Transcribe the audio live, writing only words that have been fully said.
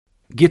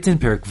Gittin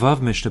Perek Vav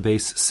Mishnah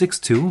Base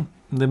 6.2.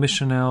 The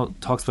Mishnah now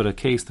talks about a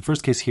case. The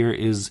first case here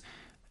is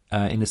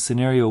in a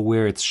scenario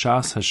where it's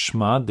Shas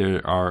Hashmad.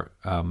 There are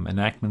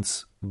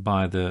enactments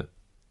by the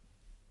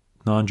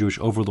non-Jewish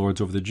overlords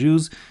over the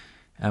Jews,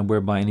 and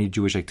whereby any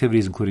Jewish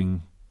activities,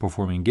 including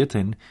performing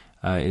Gittin,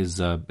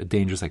 is a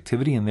dangerous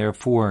activity, and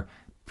therefore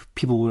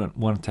people would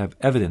want to have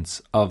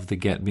evidence of the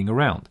get being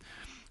around.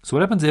 So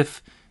what happens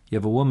if you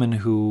have a woman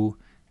who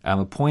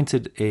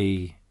appointed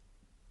a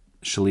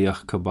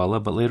Shaliach Kabbalah,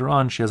 but later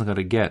on she hasn't got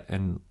a get,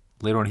 and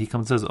later on he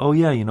comes and says, oh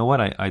yeah, you know what,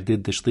 I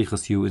did the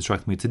shlichus you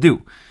instructed me to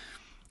do.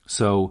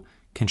 So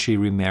can she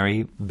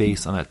remarry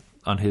based on that,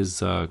 on his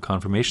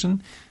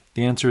confirmation?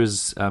 The answer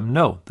is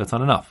no, that's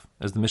not enough.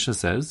 As the Mishnah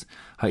says,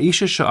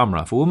 Ha'isha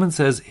sha'amra, if a woman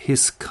says,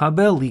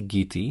 Hiskabel li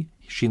giti,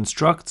 she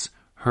instructs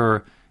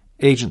her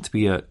agent to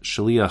be a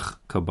Shaliach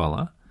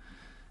Kabbalah,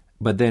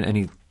 but then, and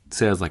he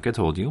says, like I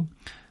told you,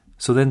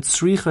 so then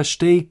tzricha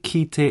shtei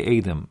kite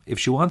edim. If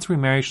she wants to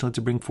remarry, she'll need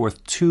to bring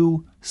forth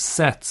two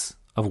sets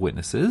of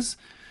witnesses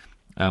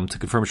to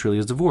confirm she really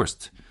is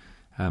divorced.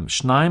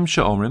 Shnaim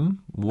she'omrim,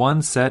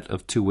 one set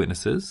of two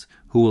witnesses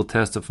who will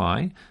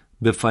testify,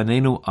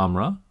 b'fanenu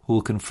amra, who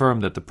will confirm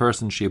that the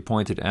person she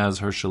appointed as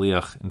her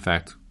shaliach, in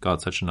fact,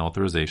 got such an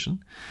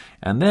authorization.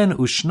 And then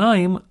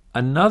ushnaim,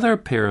 another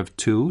pair of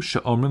two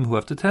she'omrim who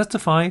have to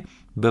testify,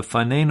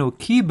 b'fanenu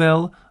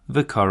kibel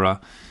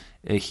v'kara.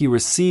 He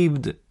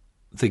received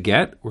the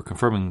get, we're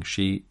confirming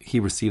he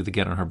received the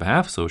get on her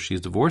behalf, so she's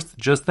divorced.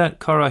 Just that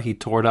kara, he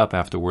tore it up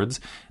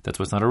afterwards. That's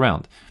what's not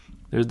around.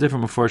 There's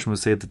different Mefarshim who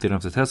say that they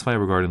don't have to testify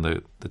regarding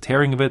the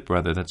tearing of it, but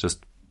rather that's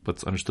just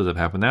what's understood that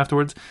happened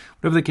afterwards.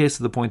 Whatever the case,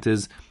 the point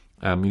is,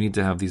 you need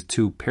to have these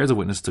two pairs of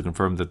witnesses to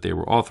confirm that they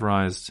were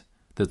authorized,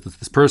 that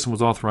this person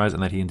was authorized,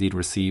 and that he indeed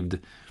received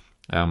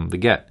the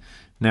get.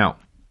 Now,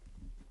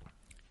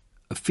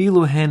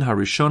 afilu hen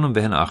harishonim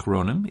vehen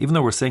achronim, even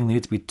though we're saying there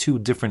need to be two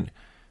different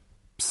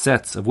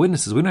sets of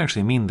witnesses, we don't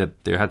actually mean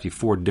that there had to be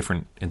four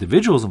different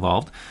individuals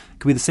involved. It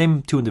could be the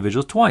same two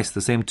individuals twice. The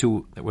same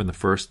two that were in the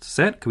first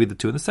set could be the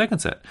two in the second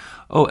set.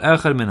 Oh,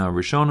 echad min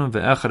ha-rishonim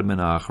ve'echad min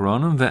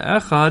ha-achronim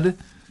ve'echad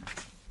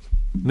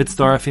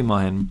mitzdaref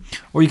imahen.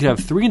 Or you could have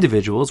three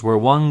individuals where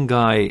one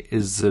guy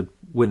is a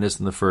witness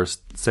in the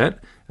first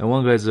set, and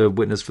one guy is a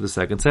witness for the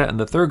second set, and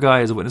the third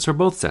guy is a witness for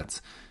both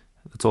sets.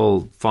 That's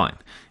all fine.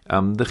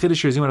 The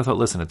Chiddush is, you might have thought,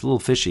 listen, it's a little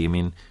fishy. I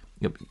mean,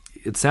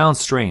 it sounds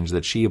strange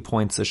that she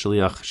appoints a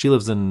shaliach. She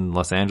lives in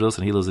Los Angeles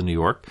and he lives in New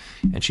York,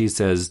 and she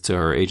says to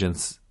her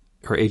agent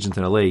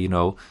in LA, you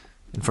know,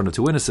 in front of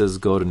two witnesses,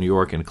 go to New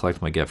York and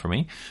collect my get for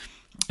me.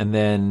 And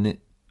then,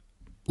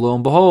 lo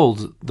and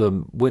behold,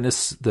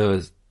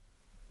 the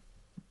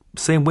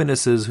same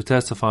witnesses who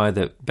testify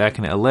that back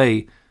in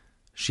LA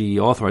she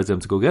authorized them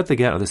to go get the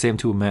get are the same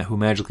two who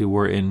magically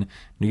were in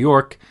New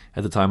York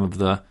at the time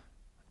of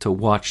to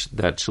watch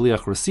that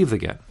shaliach receive the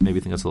get. Maybe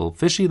you think that's a little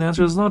fishy. The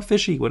answer is not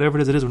fishy. Whatever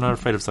it is, we're not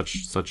afraid of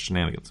such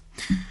shenanigans.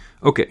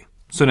 Okay,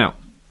 so now,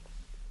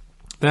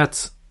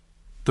 that's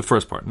the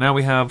first part. Now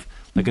we have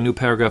like a new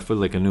paragraph with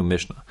like a new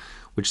Mishnah,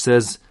 which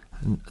says,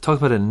 talk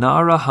about a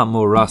Nara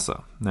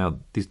Hamorasa. Now,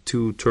 these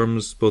two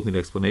terms both need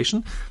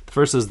explanation. The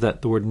first is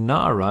that the word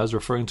Nara is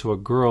referring to a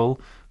girl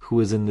who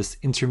is in this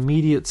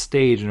intermediate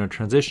stage in her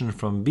transition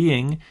from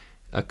being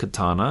a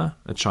katana,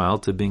 a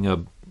child, to being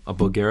a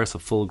bogeres, a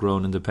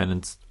full-grown,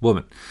 independent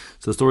woman.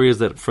 So the story is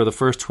that for the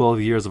first 12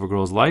 years of a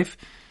girl's life,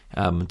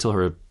 until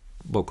her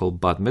what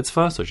called bat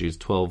mitzvah, so she's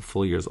 12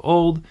 full years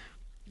old,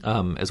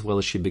 as well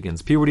as she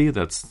begins puberty,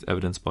 that's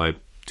evidenced by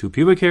two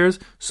pubic hairs,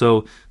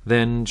 so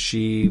then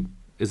she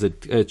is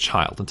a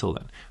child until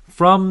then.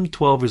 From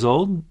 12 years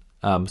old,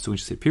 so when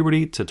she says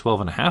puberty, to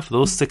 12 and a half,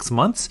 those 6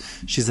 months,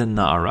 she's a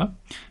na'ara,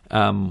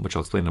 which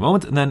I'll explain in a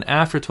moment, and then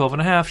after 12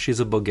 and a half, she's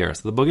a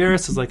bogeres. The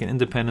bogeres is like an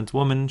independent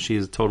woman.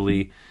 She's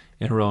totally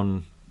in her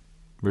own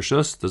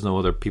rishus. There's no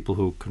other people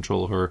who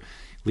control her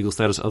legal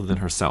status other than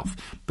herself.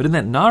 But in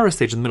that nara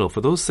stage in the middle, for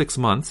those 6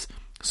 months,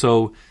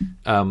 so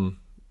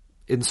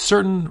in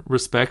certain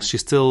respects, she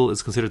still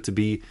is considered to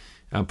be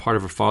part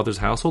of her father's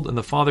household, and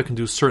the father can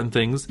do certain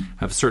things,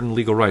 have certain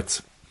legal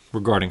rights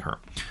regarding her.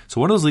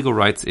 So one of those legal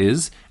rights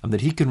is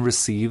that he can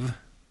receive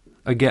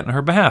a get on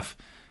her behalf,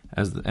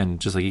 and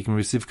just like he can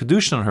receive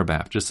kedushin on her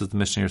behalf, just as the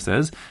Mishnah here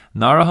says.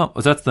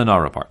 That's the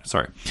nara part.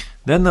 Sorry.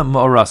 Then the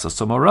ma'orasa.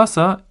 So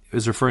ma'orasa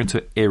is referring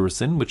to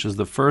erusin, which is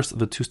the first of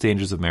the two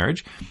stages of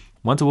marriage.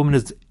 Once a woman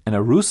is an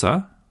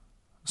arusa,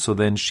 so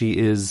then she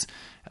is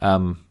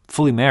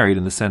fully married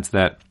in the sense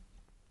that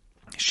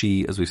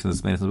she, as we've seen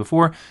this many times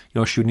before,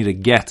 she would need a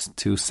get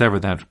to sever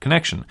that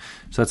connection.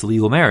 So that's a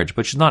legal marriage.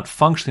 But she's not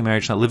functionally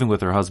married, she's not living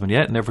with her husband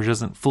yet, and therefore she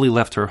hasn't fully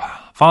left her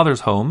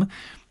father's home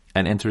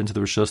and entered into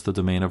the rishus, the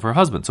domain of her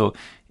husband. So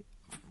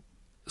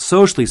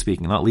socially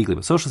speaking, not legally,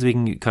 but socially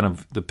speaking, kind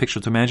of the picture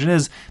to imagine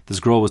is this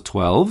girl was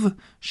 12,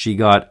 she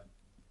got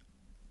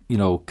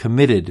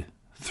committed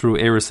through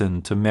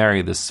erusin to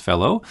marry this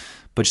fellow,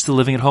 but she's still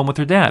living at home with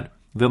her dad.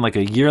 Then like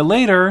a year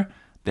later,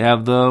 they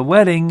have the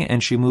wedding,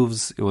 and she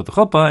moves with the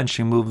chuppah, and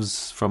she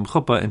moves from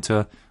chuppah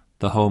into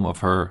the home of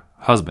her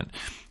husband.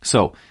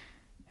 So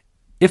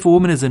if a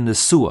woman is in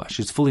Nesua,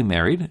 she's fully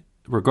married,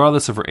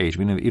 regardless of her age.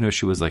 Even if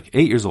she was like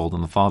 8 years old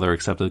and the father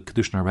accepted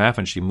Kedushin on her behalf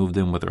and she moved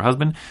in with her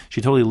husband, she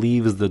totally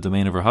leaves the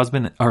domain of her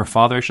husband, or her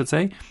father, I should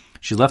say.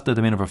 She's left the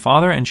domain of her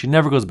father and she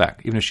never goes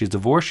back. Even if she's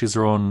divorced, she's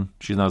her own,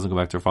 she doesn't go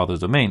back to her father's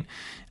domain.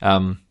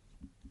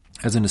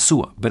 As in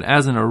Nesua. But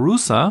as an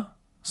Arusa,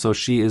 so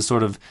she is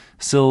sort of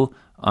still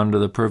under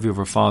the purview of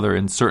her father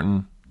in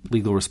certain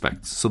legal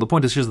respects. So the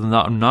point is, she's the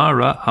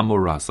Nara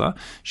Hamurasa.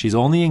 She's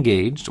only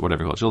engaged,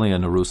 whatever you call it. She's only a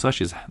Narusa.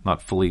 She's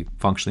not fully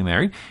functionally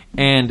married.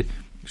 And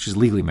she's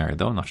legally married,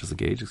 though, not just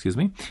engaged, excuse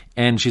me.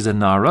 And she's a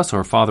Nara, so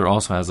her father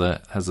also has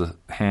a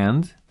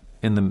hand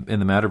in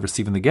the matter of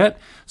receiving the get.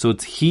 So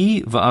it's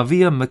he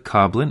va'avia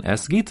mekablin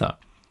es gita.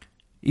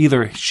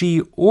 Either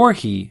she or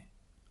he,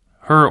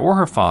 her or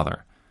her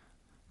father,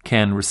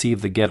 can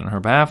receive the get on her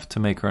behalf to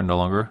make her no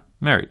longer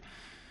married.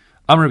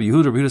 Amar Rabbi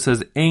Yehuda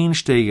says, Ein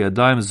shtei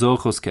yadayim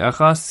zochos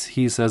ke'achas.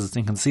 He says it's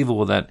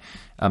inconceivable that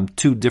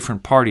two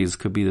different parties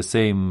could be the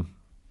same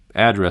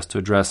address to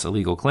address a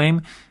legal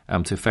claim,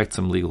 to effect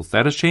some legal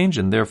status change,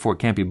 and therefore it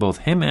can't be both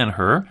him and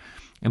her.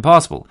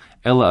 Impossible.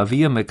 Ela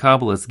avia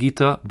mekabel es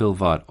gita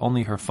bilvad.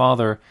 Only her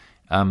father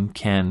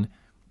can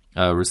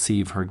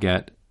receive her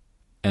get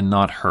and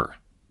not her.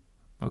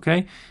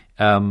 Okay?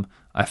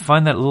 I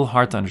find that a little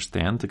hard to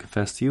understand, to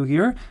confess to you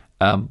here,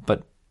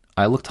 but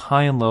I looked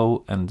high and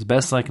low, and as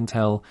best I can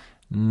tell,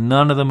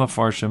 none of the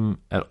Mefarshim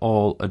at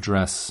all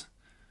address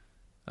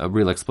a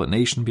real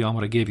explanation beyond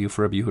what I gave you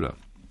for Rabbi Yehuda.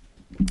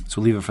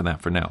 So leave it for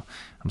that for now.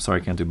 I'm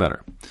sorry I can't do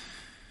better.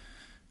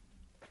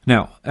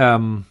 Now,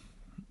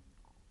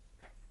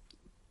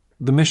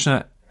 the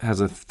Mishnah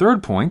has a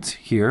third point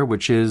here,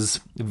 which is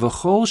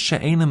V'chol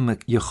she'ena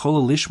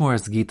yechola lishmor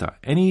es gita.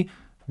 Any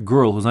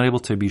girl who's not able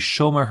to be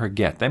shomer her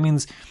get. That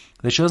means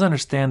that she doesn't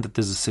understand that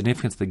there's a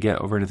significance to the get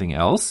over anything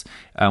else,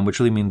 which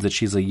really means that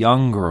she's a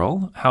young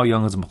girl. How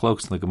young is a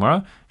machlokas in the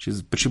Gemara?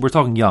 We're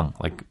talking young,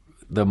 like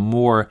the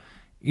more,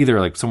 either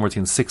like somewhere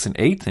between 6 and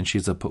 8, and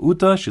she's a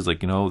pa'uta, she's like,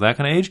 that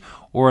kind of age,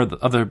 or the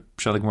other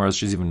Shad Gemara,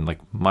 she's even like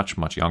much,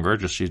 much younger,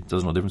 just she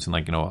doesn't know the difference in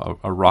like,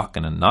 a rock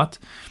and a nut.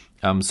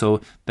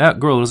 So that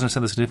girl doesn't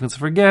understand the significance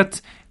of her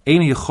get.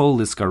 Ein yechol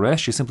liskaresh,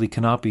 she simply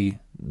cannot be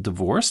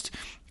divorced.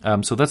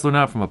 So that's learned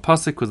out from a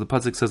pasuk, because the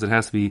pasuk says it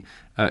has to be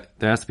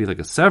there has to be like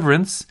a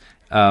severance.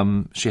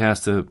 She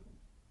has to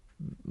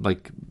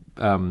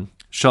shalcham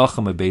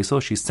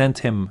ebeso. She sent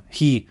him.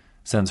 He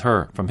sends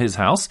her from his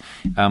house,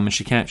 and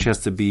she has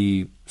to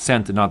be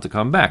sent and not to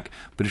come back.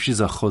 But if she's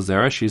a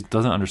chozera, she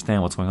doesn't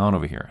understand what's going on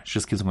over here. She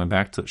just keeps going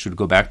back to. She would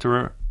go back to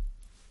her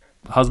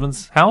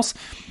husband's house,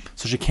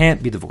 so she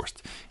can't be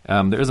divorced.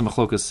 There is a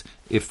machlokas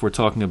if we're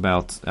talking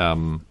about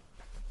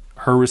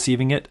her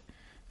receiving it,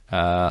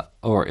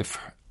 or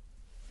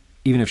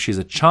even if she's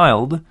a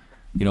child,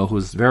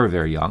 who's very,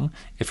 very young,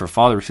 if her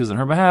father receives on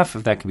her behalf,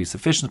 if that can be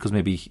sufficient, because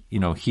maybe,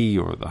 he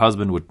or the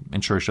husband would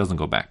ensure she doesn't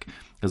go back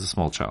as a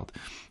small child.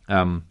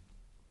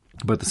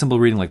 But the simple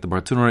reading, like the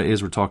Bartunura,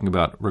 is we're talking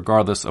about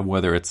regardless of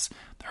whether it's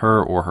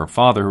her or her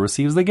father who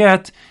receives the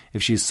get,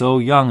 if she's so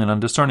young and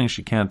undiscerning,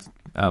 she can't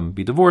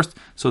be divorced.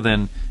 So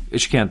then,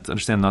 if she can't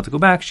understand not to go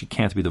back, she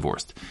can't be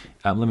divorced.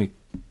 Let me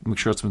make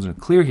sure something's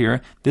clear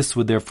here. This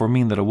would therefore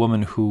mean that a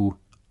woman who,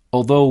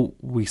 although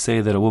we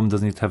say that a woman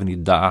doesn't need to have any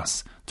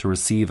das to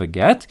receive a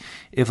get,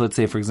 if, let's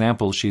say, for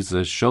example, she's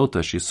a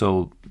shota, she's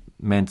so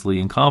mentally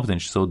incompetent,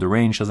 she's so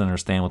deranged, she doesn't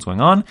understand what's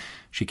going on,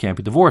 she can't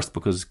be divorced,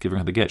 because giving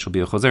her the get, she'll be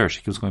a choser,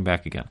 she keeps going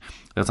back again.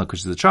 That's not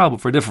because she's a child,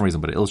 but for a different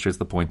reason, but it illustrates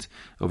the point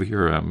over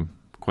here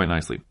quite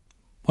nicely.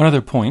 One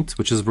other point,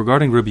 which is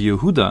regarding Rabbi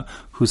Yehuda,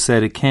 who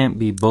said it can't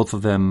be both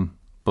of them,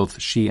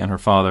 both she and her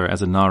father,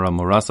 as a Nara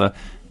Morasa,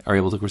 are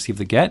able to receive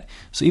the get.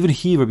 So even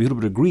Rabbi Yehuda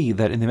would agree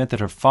that in the event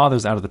that her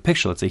father's out of the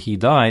picture, let's say he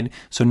died,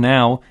 so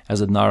now, as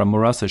a Nara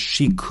Morasa,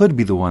 she could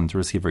be the one to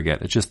receive her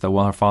get. It's just that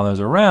while her father's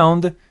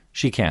around,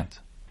 she can't.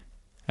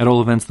 At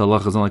all events, the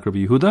halacha is not like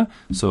Rabbi Yehuda,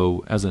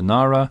 so as a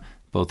Nara,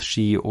 both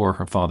she or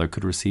her father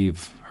could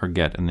receive her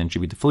get, and then she'd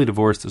be fully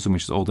divorced, assuming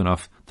she's old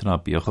enough to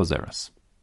not be a choseres.